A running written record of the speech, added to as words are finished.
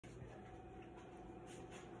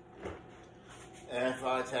If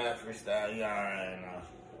I tap freestyle, you already know.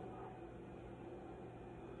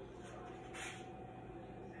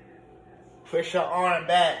 Push your arm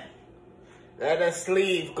back. Let the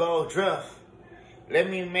sleeve go drift. Let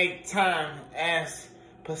me make time as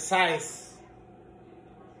precise.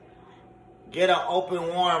 Get an open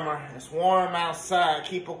warmer. It's warm outside.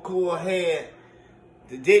 Keep a cool head.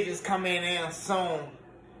 The digits coming in soon.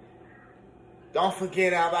 Don't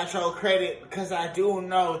forget about your credit, because I do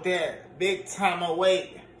know that big time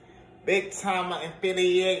await. Big time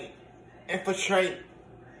affiliate. Infiltrate.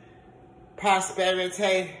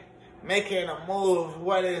 Prosperity. Making a move.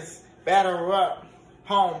 What is battle up?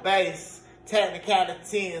 Home base.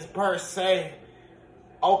 Technicalities per se.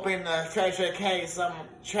 Open the treasure case. I'm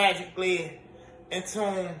tragically in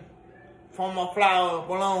tune from a flower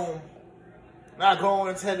bloom. Not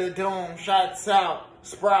going to the doom. Shots out.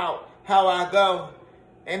 Sprout. How I go.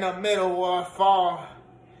 In the middle of fall.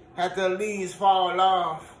 Have the leaves fall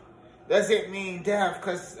off. Does it mean death?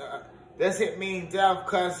 Cause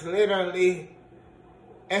literally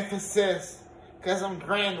emphasis. Cause I'm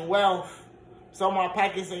grand wealth. So my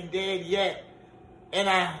pockets ain't dead yet. And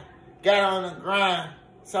I got on the grind.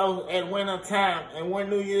 So at winter time, and when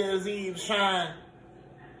New Year's Eve shine,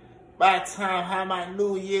 by the time I have my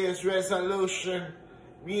New Year's resolution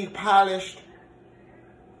repolished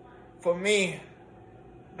for me,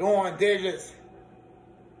 doing digits,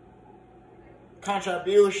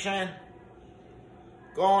 contribution,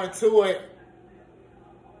 going to it,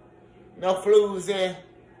 no floozy,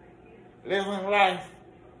 living life,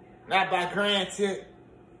 not by granted,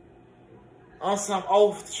 on some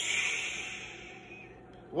oath.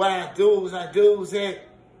 What I do is it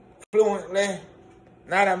fluently,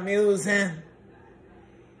 not amusing.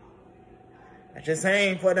 I just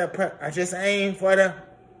aim for the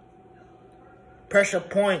pressure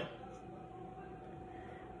point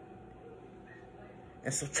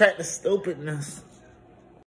and subtract the stupidness.